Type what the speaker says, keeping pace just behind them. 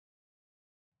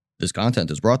This content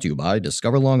is brought to you by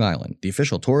Discover Long Island, the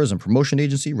official tourism promotion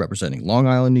agency representing Long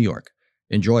Island, New York.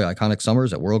 Enjoy iconic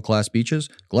summers at world-class beaches,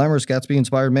 glamorous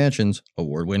Gatsby-inspired mansions,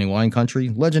 award-winning wine country,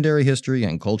 legendary history,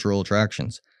 and cultural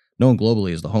attractions. Known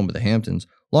globally as the home of the Hamptons,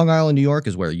 Long Island, New York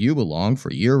is where you belong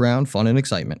for year-round fun and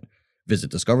excitement. Visit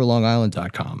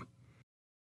discoverlongisland.com.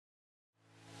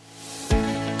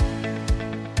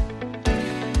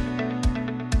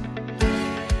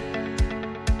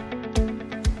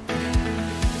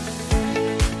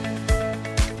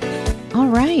 All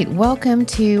right, welcome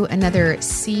to another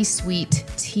C-Suite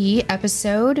Tea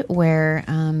episode where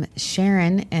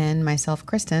Sharon and myself,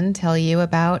 Kristen, tell you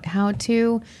about how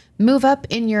to move up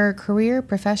in your career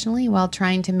professionally while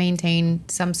trying to maintain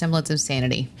some semblance of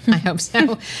sanity. I hope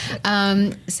so.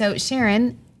 So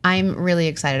Sharon, I'm really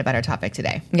excited about our topic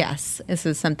today. Yes, this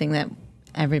is something that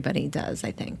everybody does,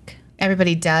 I think.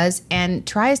 Everybody does and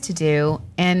tries to do,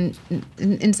 and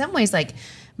in some ways, like,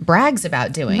 brags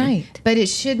about doing. Right. But it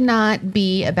should not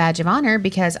be a badge of honor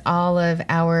because all of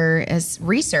our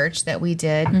research that we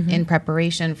did in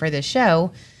preparation for the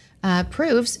show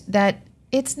proves that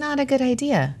it's not a good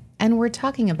idea. And we're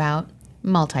talking about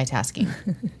multitasking,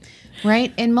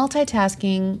 right? And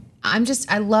multitasking,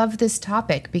 I love this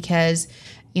topic because,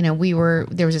 you know,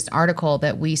 there was this article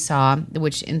that we saw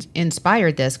which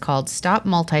inspired this called Stop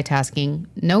Multitasking.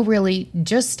 No, really,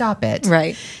 just stop it.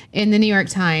 Right. In the New York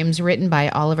Times, written by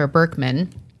Oliver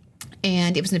Berkman.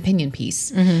 And it was an opinion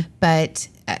piece. But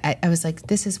I was like,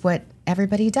 this is what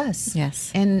everybody does.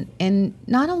 Yes. And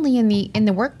not only in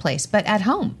the workplace, but at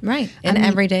home. Right. In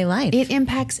everyday life. It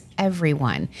impacts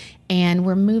everyone. And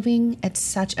we're moving at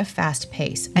such a fast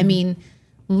pace. I mean,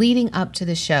 leading up to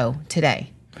the show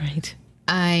today. Right.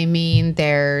 I mean,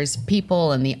 there's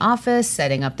people in the office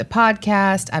setting up the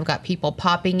podcast. I've got people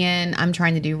popping in. I'm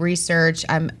trying to do research.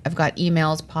 I've got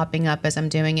emails popping up as I'm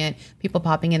doing it. People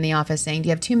popping in the office saying, do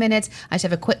you have 2 minutes? I just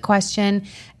have a quick question.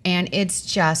 And it's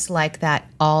just like that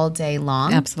all day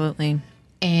long. Absolutely.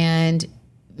 And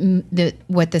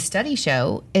what the studies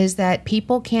show is that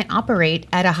people can't operate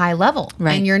at a high level.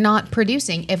 Right. And you're not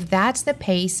producing. If that's the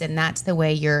pace and that's the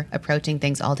way you're approaching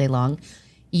things all day long,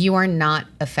 you are not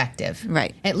effective.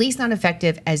 Right. At least not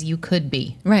effective as you could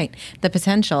be. Right. The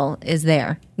potential is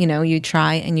there. You know, you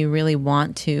try and you really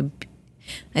want to.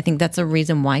 I think that's a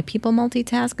reason why people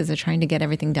multitask, because they're trying to get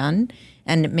everything done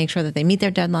and make sure that they meet their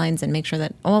deadlines and make sure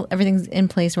that everything's in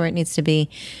place where it needs to be.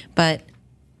 But,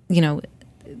 you know,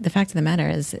 the fact of the matter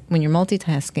is when you're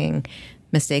multitasking,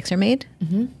 mistakes are made.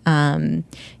 You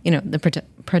know, the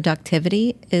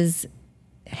productivity is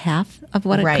half of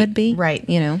what it could be. Right.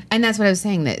 You know, and that's what I was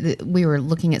saying, that we were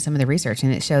looking at some of the research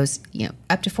and it shows, you know,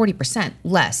 up to 40%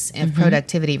 less in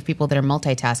productivity for people that are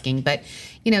multitasking. But,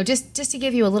 you know, just to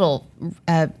give you a little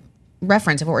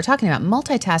reference of what we're talking about,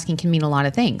 multitasking can mean a lot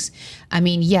of things. I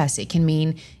mean, yes, it can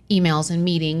mean emails and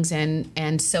meetings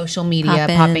and social media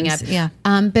popping up. Yeah.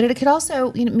 But it could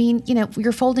also mean, you know,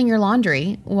 you're folding your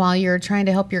laundry while you're trying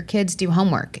to help your kids do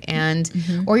homework, and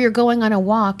or you're going on a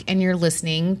walk and you're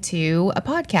listening to a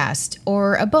podcast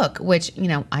or a book, which, you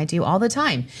know, I do all the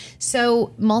time.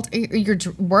 So your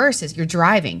worse is you're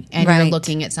driving and you're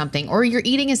looking at something, or you're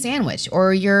eating a sandwich,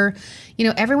 or you're, you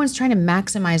know, everyone's trying to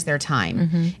maximize their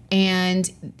time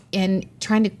and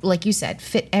trying to, like you said,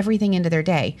 fit everything into their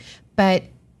day. But,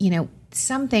 you know,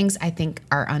 some things I think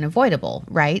are unavoidable,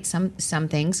 right? Some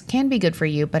things can be good for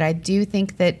you, but I do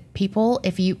think that people,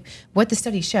 what the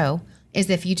studies show is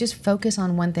that if you just focus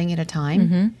on one thing at a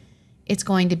time, it's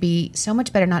going to be so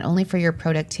much better, not only for your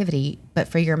productivity, but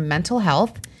for your mental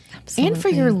health and for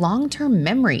your long-term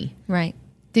memory. Right.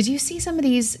 Did you see some of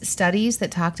these studies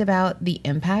that talked about the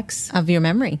impacts of your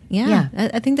memory? Yeah.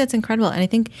 I think that's incredible. And I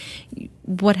think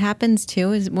what happens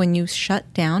too is when you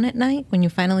shut down at night, when you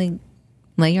finally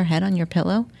lay your head on your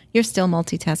pillow, you're still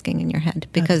multitasking in your head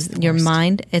because your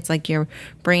mind, it's like your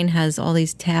brain has all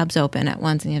these tabs open at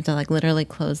once and you have to like literally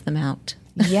close them out.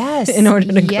 Yes. In order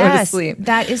to go to sleep.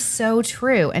 That is so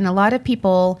true. And a lot of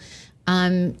people,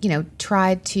 you know,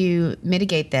 tried to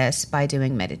mitigate this by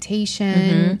doing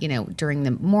meditation, you know, during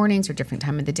the mornings or different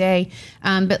time of the day.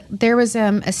 But there was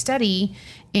a study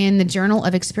in the Journal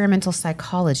of Experimental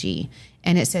Psychology,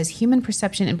 and it says human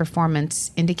perception and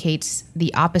performance indicates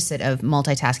the opposite of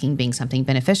multitasking being something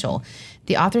beneficial.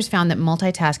 The authors found that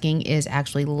multitasking is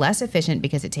actually less efficient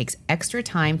because it takes extra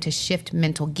time to shift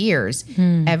mental gears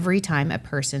every time a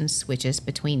person switches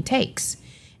between takes.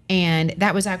 And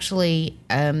that was actually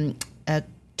a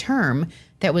term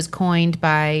that was coined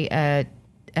by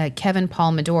Kevin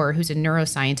Paul Medor, who's a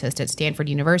neuroscientist at Stanford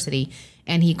University,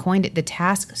 and he coined it the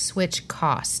task switch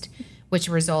cost, which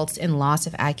results in loss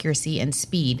of accuracy and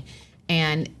speed.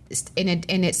 and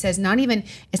it says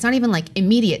it's not even like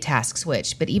immediate task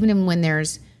switch, but even when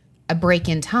there's a break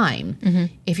in time,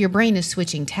 if your brain is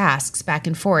switching tasks back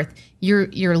and forth,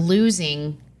 you're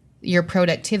losing your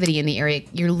productivity in the area.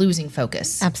 You're losing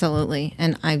focus. Absolutely.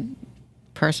 And I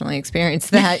personally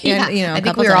experienced that. Yeah, I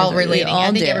think we're all relating.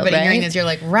 I think everybody right? hearing this, you're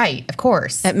like, right, of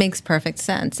course. That makes perfect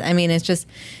sense. I mean, it's just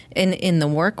in the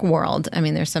work world, I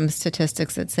mean, there's some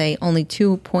statistics that say only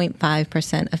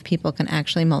 2.5% of people can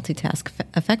actually multitask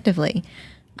effectively.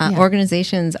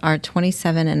 Organizations are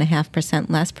 27.5%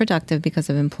 less productive because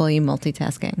of employee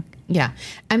multitasking. Yeah.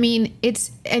 I mean,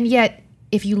 and yet,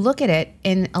 if you look at it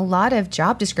in a lot of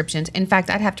job descriptions, in fact,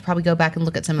 I'd have to probably go back and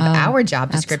look at some of our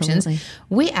job descriptions. Absolutely.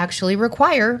 We actually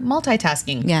require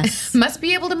multitasking. Yes. Must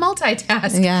be able to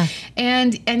multitask. Yeah.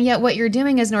 And yet what you're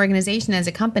doing as an organization, as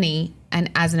a company,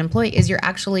 and as an employee is you're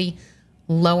actually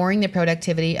lowering the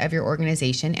productivity of your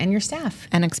organization and your staff.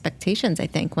 And expectations, I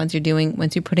think, once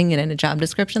you're putting it in a job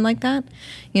description like that,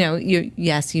 we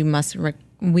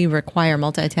require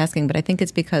multitasking, but I think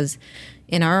it's because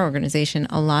in our organization,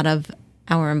 a lot of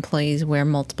our employees wear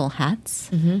multiple hats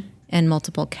and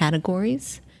multiple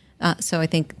categories. So I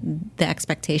think the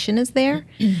expectation is there.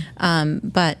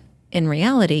 But in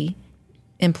reality,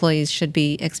 employees should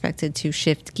be expected to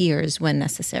shift gears when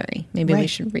necessary. Maybe we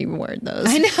should reword those.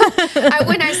 I know.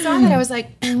 When I saw that, I was like,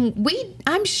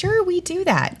 I'm sure we do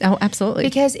that. Oh, absolutely.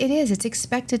 Because it's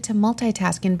expected to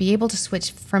multitask and be able to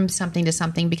switch from something to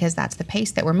something because that's the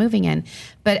pace that we're moving in.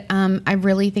 But I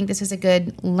really think this is a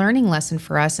good learning lesson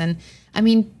for us. And I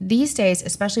mean, these days,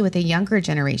 especially with the younger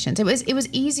generations, it was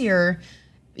easier,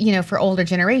 for older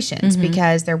generations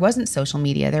because there wasn't social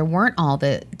media. There weren't all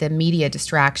the media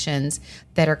distractions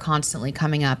that are constantly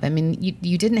coming up. I mean,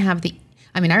 you didn't have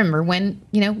I remember when,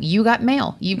 you got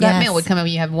mail. You got mail would come up,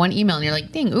 you have one email and you're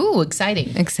like, ding, ooh,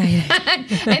 exciting.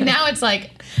 And now it's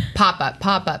like pop up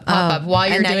while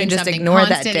you're doing just something. Ignore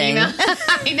constant that ding.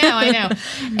 email. I know.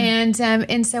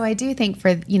 And so I do think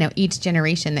for, each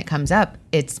generation that comes up,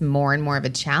 it's more and more of a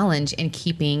challenge in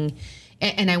keeping.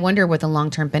 And I wonder what the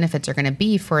long-term benefits are going to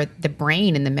be for the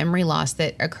brain and the memory loss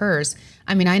that occurs.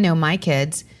 I mean, I know my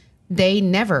kids, they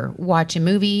never watch a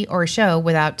movie or a show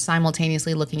without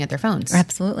simultaneously looking at their phones.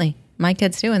 Absolutely. My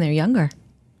kids do, and they're younger.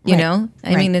 You know?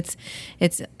 I mean, it's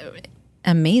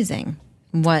amazing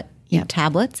what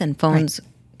tablets and phones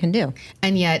can do.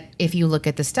 And yet, if you look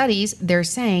at the studies, they're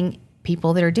saying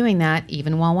people that are doing that,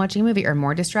 even while watching a movie, are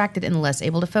more distracted and less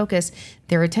able to focus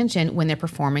their attention when they're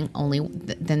performing only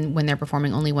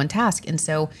one task. And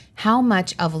so, how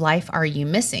much of life are you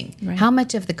missing? Right. How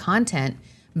much of the content,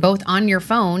 both on your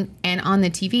phone and on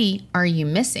the TV, are you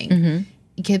missing?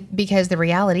 Because the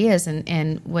reality is,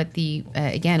 and what the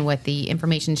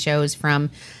information shows from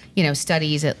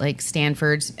studies at like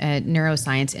Stanford's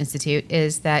Neuroscience Institute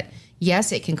is that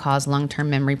yes, it can cause long-term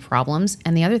memory problems,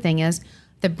 and the other thing is,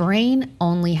 the brain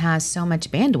only has so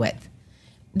much bandwidth.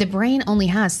 The brain only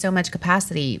has so much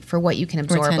capacity for what you can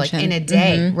absorb like in a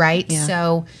day, right? Yeah.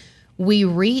 So we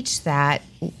reach that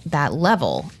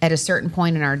level at a certain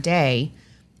point in our day,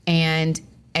 and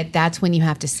that's when you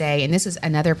have to say, and this is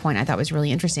another point I thought was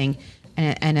really interesting,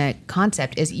 and a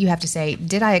concept is you have to say,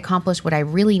 did I accomplish what I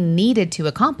really needed to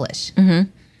accomplish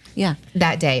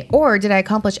that day? Or did I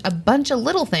accomplish a bunch of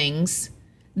little things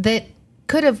that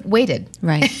could have waited,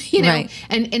 right? Right.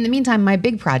 And in the meantime, my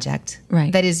big project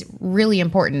that is really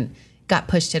important got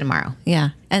pushed to tomorrow.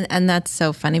 Yeah, and that's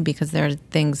so funny because there are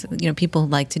things, people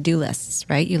like to-do lists,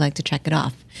 right? You like to check it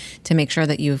off to make sure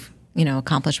that you've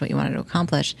accomplished what you wanted to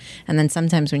accomplish. And then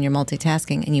sometimes when you're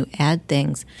multitasking and you add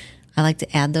things, I like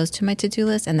to add those to my to-do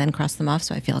list and then cross them off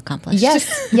so I feel accomplished.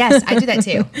 Yes, I do that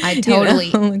too. I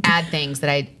totally add things that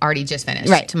I already just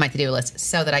finished to my to-do list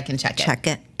so that I can check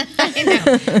it. I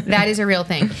know. That is a real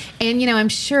thing. And, I'm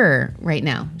sure right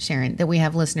now, Sharon, that we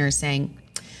have listeners saying,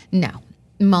 no,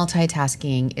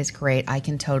 multitasking is great. I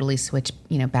can totally switch,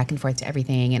 back and forth to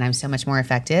everything, and I'm so much more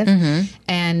effective.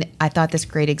 And I thought this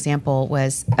great example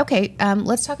was,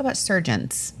 let's talk about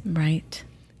surgeons. Right.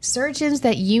 Surgeons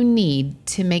that you need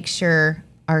to make sure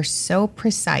are so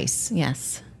precise.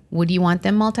 Yes. Would you want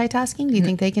them multitasking? Do you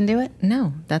think they can do it?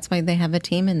 No. That's why they have a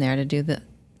team in there to do the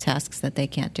tasks that they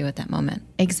can't do at that moment.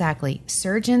 Exactly.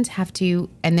 Surgeons have to,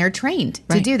 and they're trained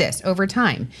to do this over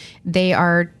time. They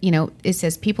are, it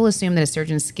says people assume that a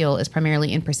surgeon's skill is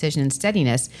primarily in precision and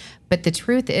steadiness, but the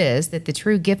truth is that the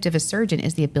true gift of a surgeon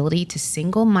is the ability to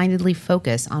single-mindedly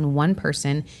focus on one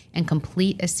person and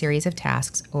complete a series of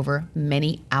tasks over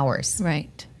many hours.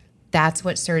 Right. That's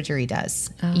what surgery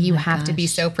does. Oh you have to be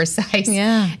so precise.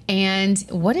 Yeah. And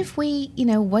what if we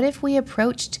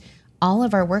approached all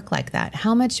of our work like that?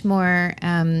 How much more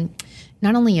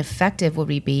not only effective would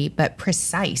we be, but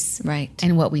precise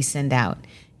in what we send out.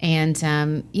 And,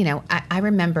 I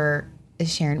remember,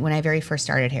 Sharon, when I very first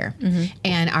started here,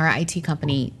 and our IT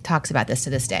company talks about this to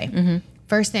this day.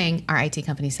 First thing our IT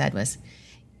company said was,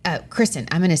 Kristen,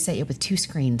 I'm going to set you up with 2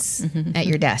 screens at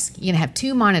your desk. You're going to have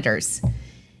 2 monitors.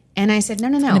 And I said, no.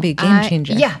 It's going to be a game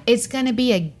changer. Yeah, it's going to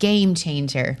be a game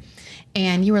changer.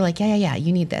 And you were like, yeah,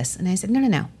 you need this. And I said,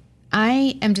 no.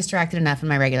 I am distracted enough in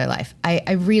my regular life.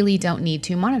 I really don't need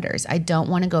 2 monitors. I don't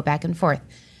want to go back and forth.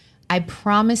 I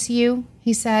promise you,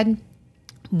 he said,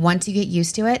 once you get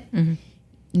used to it,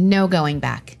 no going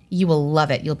back. You will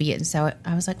love it. You'll be it. And so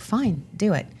I was like, fine,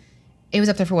 do it. It was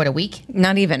up there for what, a week?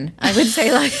 Not even. I would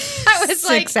say like I was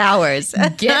 6 hours.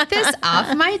 Get this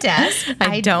off my desk.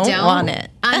 I don't want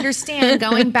it. Understand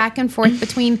going back and forth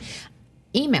between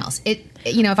emails.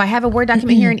 If I have a Word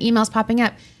document here and emails popping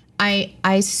up,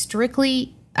 I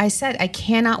said I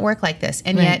cannot work like this.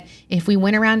 And yet, if we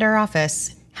went around our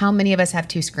office, how many of us have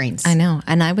 2 screens? I know.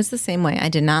 And I was the same way. I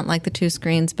did not like the 2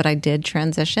 screens, but I did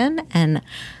transition and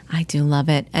I do love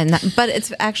it. But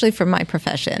it's actually for my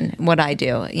profession, what I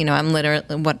do. I'm literally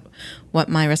what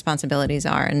my responsibilities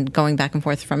are, and going back and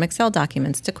forth from Excel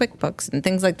documents to QuickBooks and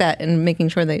things like that, and making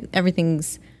sure that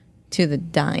everything's to the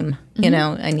dime.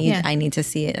 I need to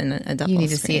see it in a double screen. You need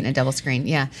to see it in a double screen.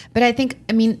 Yeah. But I think,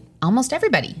 almost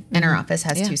everybody in our office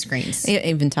has 2 screens.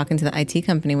 Even talking to the IT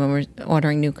company when we're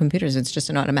ordering new computers, it's just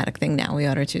an automatic thing now. We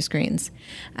order 2 screens.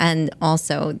 And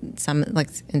also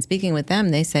in speaking with them,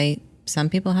 they say some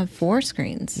people have 4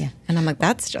 screens. Yeah. And I'm like,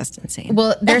 that's just insane.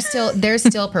 Well, they're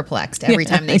still perplexed every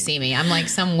time they see me. I'm like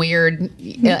some weird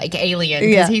alien,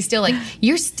 because he's still like,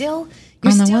 you're still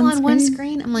on one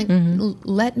screen? I'm like,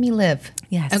 let me live.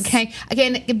 Yes. Okay.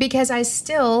 Again, because I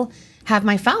still have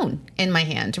my phone in my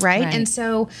hand, right? And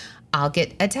so I'll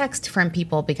get a text from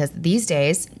people, because these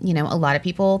days, a lot of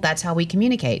people, that's how we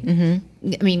communicate.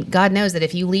 God knows that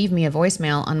if you leave me a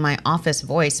voicemail on my office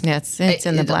voice, it's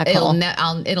in the black hole.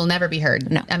 It'll never be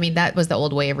heard. No. That was the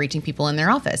old way of reaching people in their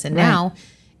office. And now,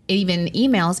 even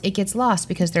emails, it gets lost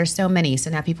because there's so many. So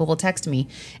now people will text me,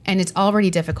 and it's already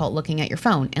difficult looking at your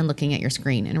phone and looking at your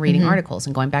screen and reading articles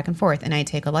and going back and forth. And I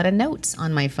take a lot of notes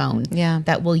on my phone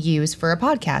that we'll use for a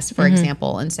podcast, for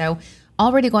example. And so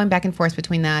already going back and forth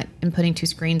between that and putting 2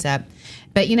 screens up.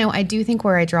 But, I do think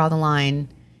where I draw the line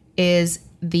is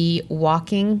the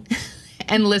walking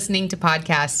and listening to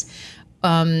podcasts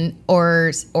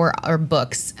or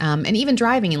books, and even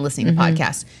driving and listening to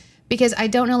podcasts. Because I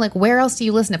don't know, where else do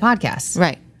you listen to podcasts?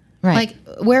 Right.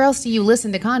 Where else do you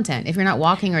listen to content if you're not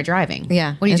walking or driving?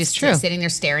 Yeah, what are you just sitting there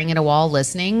staring at a wall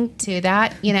listening to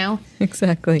that,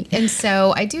 Exactly. And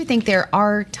so I do think there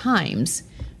are times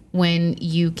when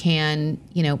you can,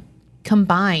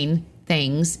 combine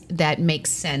things that make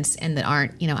sense and that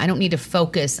aren't, I don't need to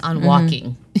focus on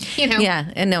walking,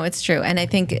 Yeah, and no, it's true. And I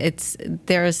think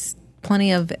there's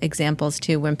plenty of examples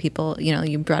too when people,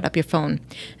 you brought up your phone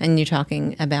and you're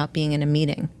talking about being in a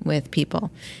meeting with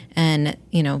people. And,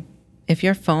 if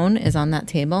your phone is on that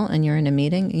table and you're in a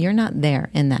meeting, you're not there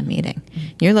in that meeting.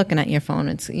 You're looking at your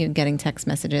phone. You're getting text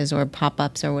messages or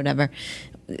pop-ups or whatever.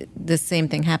 The same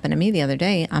thing happened to me the other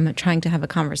day. I'm trying to have a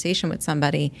conversation with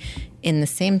somebody in the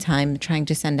same time trying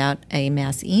to send out a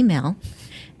mass email.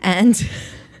 And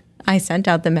I sent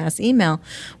out the mass email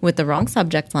with the wrong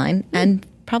subject line and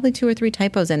probably 2 or 3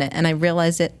 typos in it. And I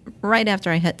realized it right after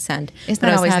I hit send. It's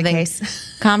not always the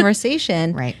case.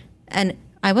 Conversation. Right. And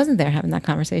I wasn't there having that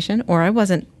conversation, or I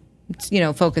wasn't,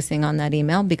 focusing on that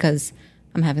email because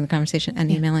I'm having the conversation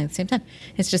and emailing at the same time.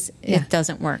 It's just, it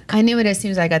doesn't work. I knew it as soon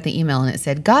as I got the email and it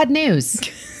said, God news.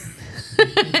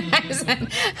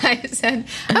 I said,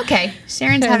 okay,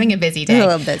 Sharon's having a busy day. A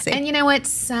little busy. And you know what?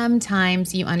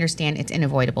 Sometimes you understand it's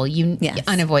unavoidable.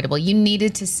 Unavoidable. You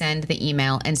needed to send the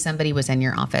email and somebody was in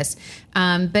your office.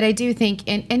 But I do think,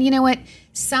 and you know what?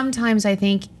 Sometimes I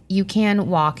think you can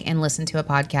walk and listen to a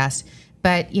podcast.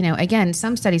 But, again,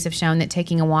 some studies have shown that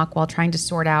taking a walk while trying to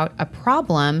sort out a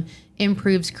problem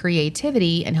improves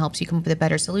creativity and helps you come up with a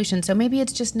better solution. So maybe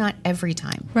it's just not every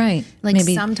time. Right.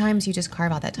 Maybe sometimes you just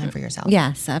carve out that time for yourself.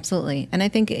 Yes, absolutely. And I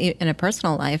think in a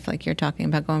personal life, like you're talking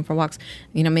about going for walks,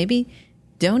 maybe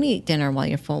don't eat dinner while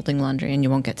you're folding laundry and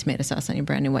you won't get tomato sauce on your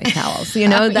brand new white towels.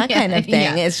 That kind of thing.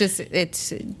 Yeah.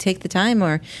 It's take the time.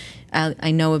 Or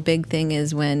I know a big thing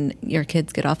is when your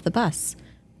kids get off the bus,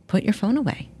 put your phone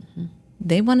away. Mm-hmm.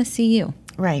 They want to see you.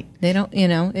 Right. They don't,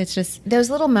 it's just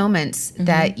those little moments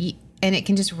that and it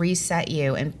can just reset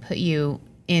you and put you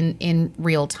in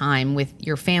real time with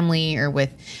your family or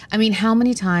with, how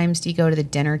many times do you go to the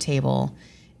dinner table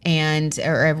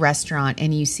or a restaurant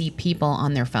and you see people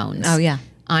on their phones? Oh, yeah.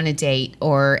 on a date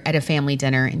or at a family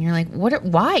dinner, and you're like,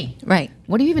 why? Right.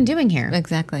 What are you even doing here?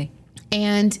 Exactly.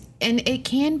 And it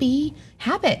can be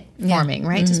habit forming,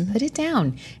 right? Just put it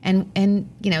down. And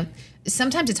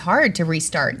sometimes it's hard to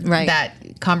restart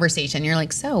that conversation. You're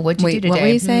like, so what'd you do today? What were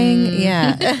you saying?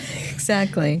 Yeah,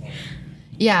 exactly.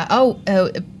 Yeah.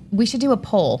 We should do a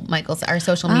poll. Michael, our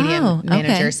social media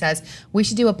manager, says we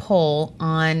should do a poll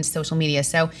on social media.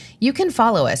 So you can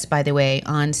follow us, by the way,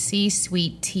 on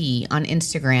C-Suite Tea on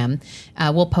Instagram.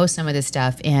 We'll post some of this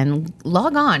stuff and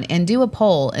log on and do a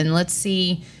poll, and let's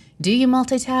see, do you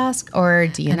multitask or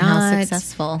do you not?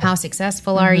 How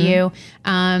successful are you?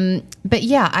 But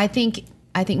yeah, I think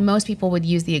most people would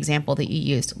use the example that you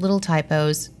used: little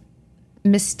typos,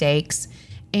 mistakes.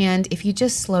 And if you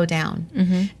just slow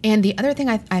down. And the other thing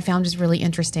I found is really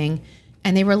interesting,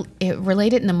 and it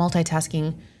related in the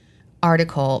multitasking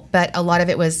article, but a lot of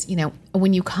it was,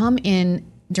 when you come in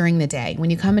during the day, when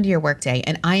you come into your work day,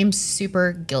 and I am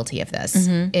super guilty of this,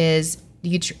 is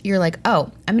you're like,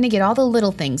 oh, I'm going to get all the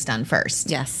little things done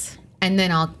first. Yes. And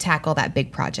then I'll tackle that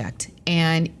big project.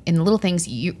 And in the little things,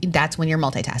 that's when you're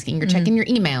multitasking. You're checking your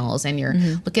emails, and you're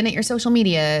looking at your social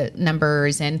media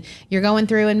numbers, and you're going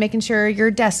through and making sure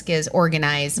your desk is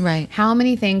organized. Right. How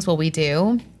many things will we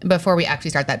do before we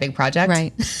actually start that big project?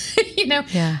 Right.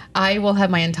 Yeah. I will have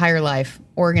my entire life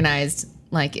organized.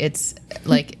 Like it's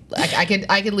like I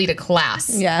could lead a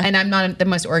class. Yeah. And I'm not the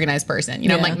most organized person.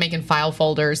 I'm like making file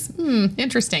folders.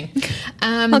 Interesting.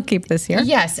 I'll keep this here.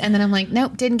 Yes. And then I'm like,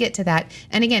 nope, didn't get to that.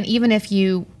 And again, even if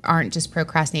you aren't just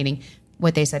procrastinating,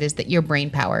 what they said is that your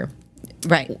brain power,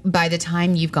 right, by the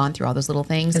time you've gone through all those little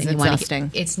things and you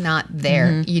exhausting. It's not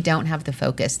there. You don't have the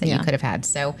focus that you could have had.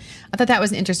 So I thought that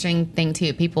was an interesting thing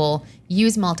too. People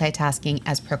use multitasking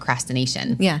as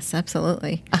procrastination. Yes,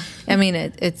 absolutely. I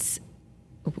mean,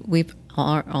 we've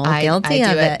all guilty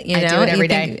of it. I do it every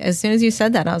day. As soon as you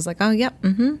said that, I was like, oh, yep,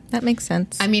 that makes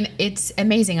sense. I mean, it's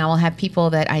amazing. I will have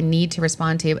people that I need to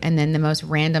respond to, and then the most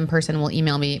random person will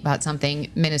email me about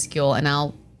something minuscule, and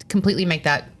I'll completely make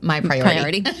that my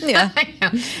priority. Yeah. I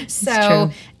know. So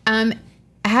I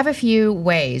have a few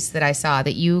ways that I saw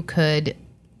that you could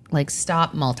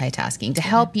stop multitasking to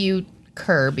help you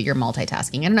curb your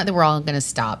multitasking. I don't know that we're all going to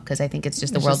stop, because I think it's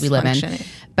just the world we live in.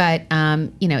 But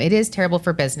it is terrible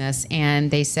for business,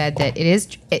 and they said that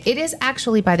it is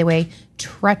actually, by the way,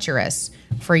 treacherous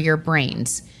for your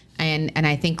brains. And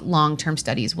I think long-term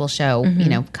studies will show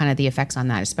kind of the effects on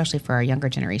that, especially for our younger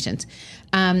generations.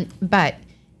 But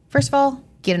first of all,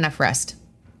 get enough rest.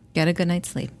 Get a good night's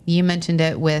sleep. You mentioned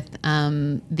it with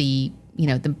the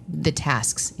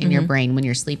tasks in your brain when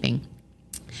you're sleeping.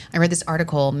 I read this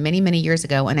article many, many years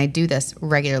ago, and I do this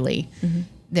regularly,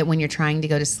 that when you're trying to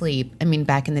go to sleep, I mean,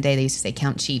 back in the day, they used to say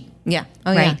count sheep. Yeah.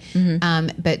 Oh, right? Yeah.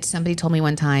 But somebody told me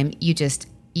one time, you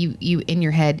in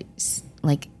your head,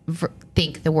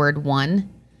 think the word one,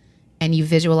 and you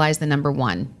visualize the number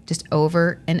one just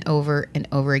over and over and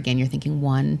over again. You're thinking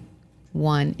one,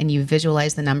 and you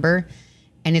visualize the number.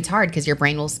 And it's hard because your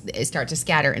brain will start to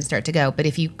scatter and start to go. But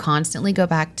if you constantly go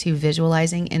back to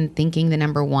visualizing and thinking the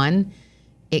number one,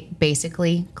 it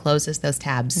basically closes those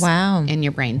tabs in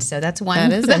your brain. So that's one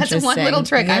little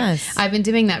trick. Yes. I've been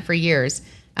doing that for years.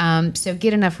 So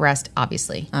get enough rest,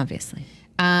 obviously.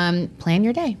 Plan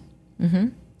your day,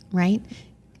 right?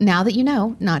 Now that you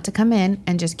know not to come in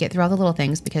and just get through all the little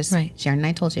things, because Sharon and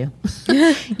I told you.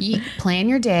 You plan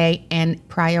your day and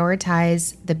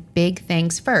prioritize the big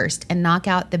things first, and knock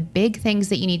out the big things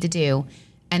that you need to do,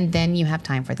 and then you have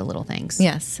time for the little things.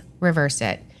 Yes. Reverse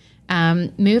it.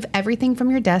 Move everything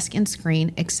from your desk and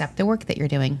screen except the work that you're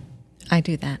doing. I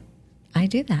do that.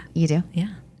 You do? Yeah.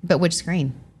 But which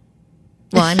screen?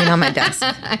 Well, I mean, on my desk.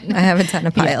 I have a ton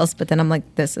of piles, but then I'm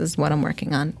like, this is what I'm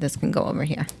working on. This can go over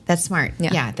here. That's smart.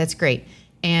 Yeah, that's great.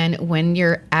 And when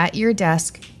you're at your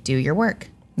desk, do your work.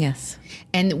 Yes.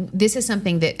 And this is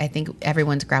something that I think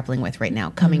everyone's grappling with right now,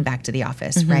 coming back to the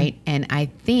office, right? And I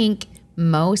think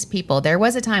most people, there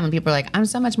was a time when people were like, I'm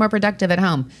so much more productive at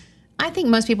home. I think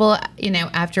most people,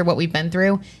 after what we've been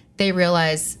through, they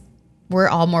realize we're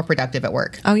all more productive at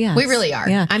work. Oh, yeah. We really are.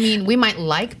 Yeah. I mean, we might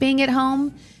like being at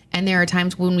home, and there are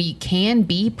times when we can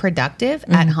be productive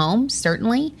at home,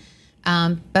 certainly.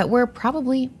 But we're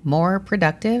probably more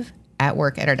productive at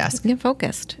work at our desk. Get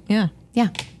focused. Yeah. Yeah.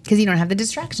 Because you don't have the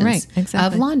distractions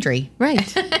of laundry.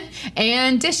 Right.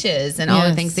 And dishes and all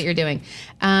the things that you're doing.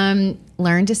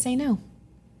 Learn to say no.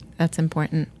 That's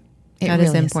important. That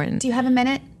is important. Do you have a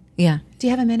minute? Yeah. Do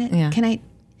you have a minute? Yeah. Can I?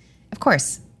 Of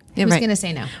course. Who's going to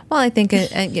say no? Well, I think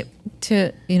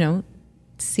to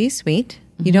C-suite,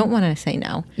 you don't want to say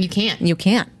no. You can't. You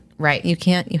can't. Right. You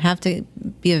can't. You have to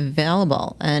be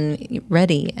available and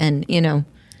ready, and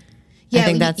Yeah, I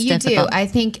think that's you difficult. do. I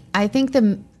think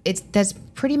that's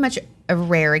pretty much a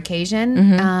rare occasion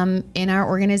in our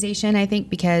organization. I think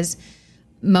because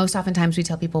most oftentimes we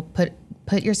tell people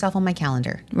put yourself on my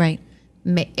calendar. Right.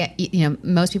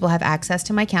 Most people have access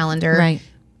to my calendar, Right.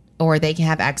 or they can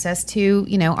have access to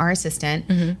our assistant,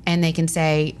 and they can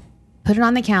say, put it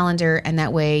on the calendar, and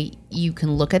that way you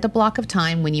can look at the block of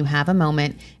time when you have a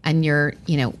moment, and you're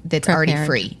that's already Prepared.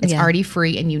 free. It's Yeah. already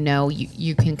free, and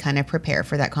you can kind of prepare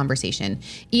for that conversation,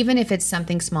 even if it's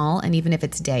something small, and even if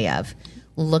it's day of.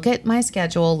 Look at my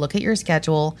schedule, look at your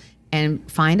schedule, and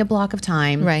find a block of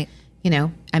time. Right.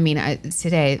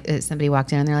 Today somebody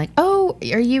walked in and they're like, "Oh,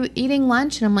 are you eating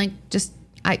lunch?" And I'm like,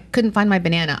 I couldn't find my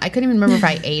banana. I couldn't even remember if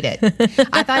I ate it.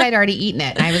 I thought I'd already eaten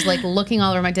it. And I was like looking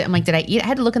all over I'm like, did I eat it? I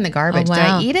had to look in the garbage. Oh, Did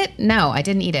wow. I eat it? No, I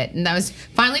didn't eat it. And I was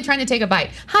finally trying to take a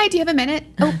bite. Hi, do you have a minute?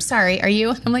 Oh, sorry. Are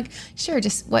you? I'm like, sure.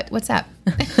 Just what's up?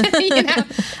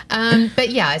 But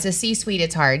yeah, as a C-suite,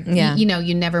 it's hard. Yeah.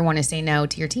 You never want to say no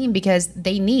to your team because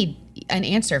they need an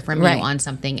answer from Right. you on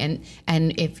something. And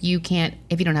if you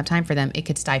don't have time for them, it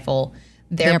could stifle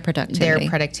their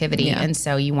productivity. Yeah. And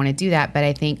so you want to do that. But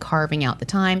I think carving out the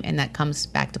time, and that comes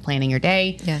back to planning your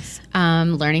day. Yes.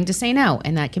 Learning to say no.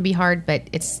 And that can be hard, but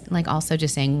it's like also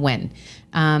just saying when.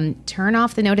 Turn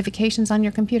off the notifications on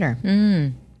your computer.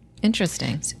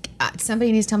 Interesting.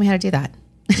 Somebody needs to tell me how to do that.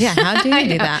 Yeah. How do you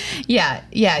do that?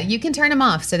 Yeah. You can turn them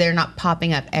off so they're not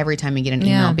popping up every time you get an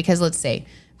email. Yeah. Because let's say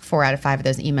 4 out of 5 of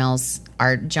those emails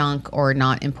are junk or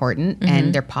not important,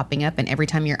 and they're popping up, and every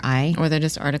time your eye. Or they're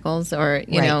just articles or,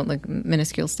 Right. like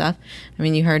minuscule stuff. I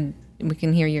mean, we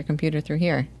can hear your computer through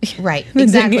here. Right,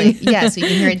 exactly. Yes, you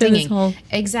can hear it This dinging. whole-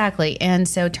 Exactly. And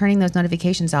so turning those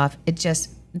notifications off, it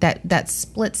just that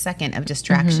split second of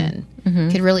distraction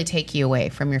could really take you away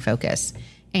from your focus.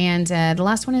 And the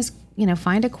last one is,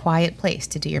 find a quiet place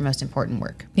to do your most important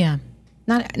work. Yeah.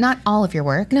 Not all of your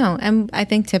work. No, and I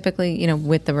think typically,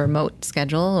 with the remote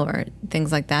schedule or things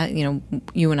like that,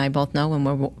 you and I both know when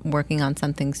we're working on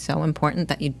something so important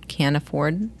that you can't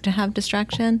afford to have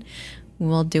distraction,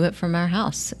 we'll do it from our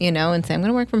house, and say, I'm going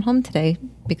to work from home today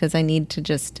because I need to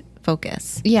just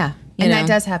focus. Yeah. You And know? that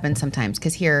does happen sometimes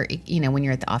because here, when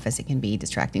you're at the office, it can be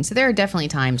distracting. So there are definitely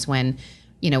times when,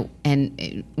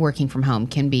 working from home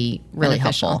can be really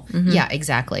Beneficial. helpful. Yeah,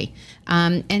 exactly.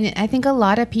 And I think a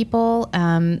lot of people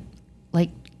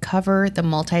cover the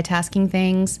multitasking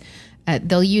things.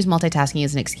 They'll use multitasking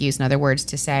as an excuse, in other words,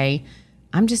 to say,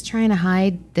 I'm just trying to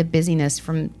hide the busyness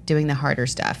from doing the harder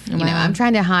stuff. I'm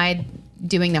trying to hide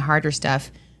doing the harder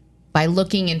stuff by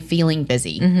looking and feeling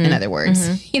busy, in other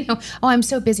words. I'm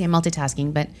so busy, I'm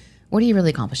multitasking, but what are you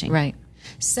really accomplishing? Right.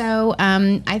 So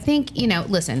I think,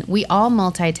 listen, we all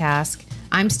multitask.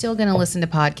 I'm still going to listen to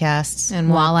podcasts And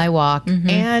while I walk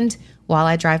and while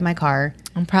I drive my car.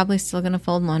 I'm probably still going to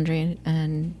fold laundry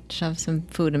and shove some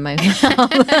food in my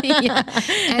mouth. Yeah.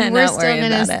 And not worry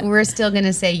about it. we're still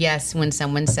gonna say yes when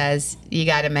someone says you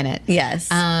got a minute. Yes.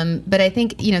 But I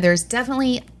think there's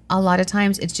definitely a lot of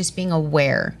times it's just being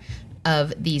aware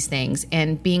of these things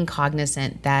and being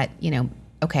cognizant that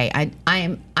okay,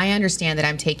 I understand that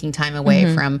I'm taking time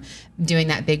away from doing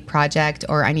that big project,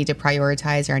 or I need to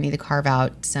prioritize, or I need to carve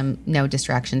out some no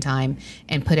distraction time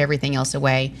and put everything else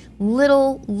away.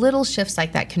 Little shifts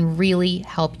like that can really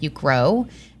help you grow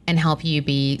and help you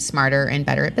be smarter and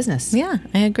better at business. Yeah,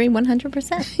 I agree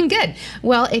 100%. Good.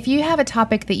 Well, if you have a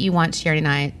topic that you want Sherry and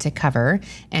I to cover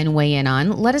and weigh in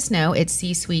on, let us know. It's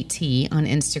C-Suite Tea on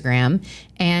Instagram.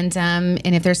 And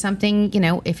if there's something,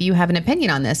 if you have an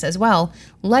opinion on this as well,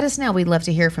 let us know. We'd love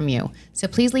to hear from you. So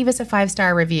please leave us a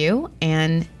 5-star review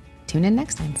and tune in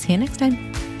next time. See you next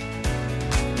time.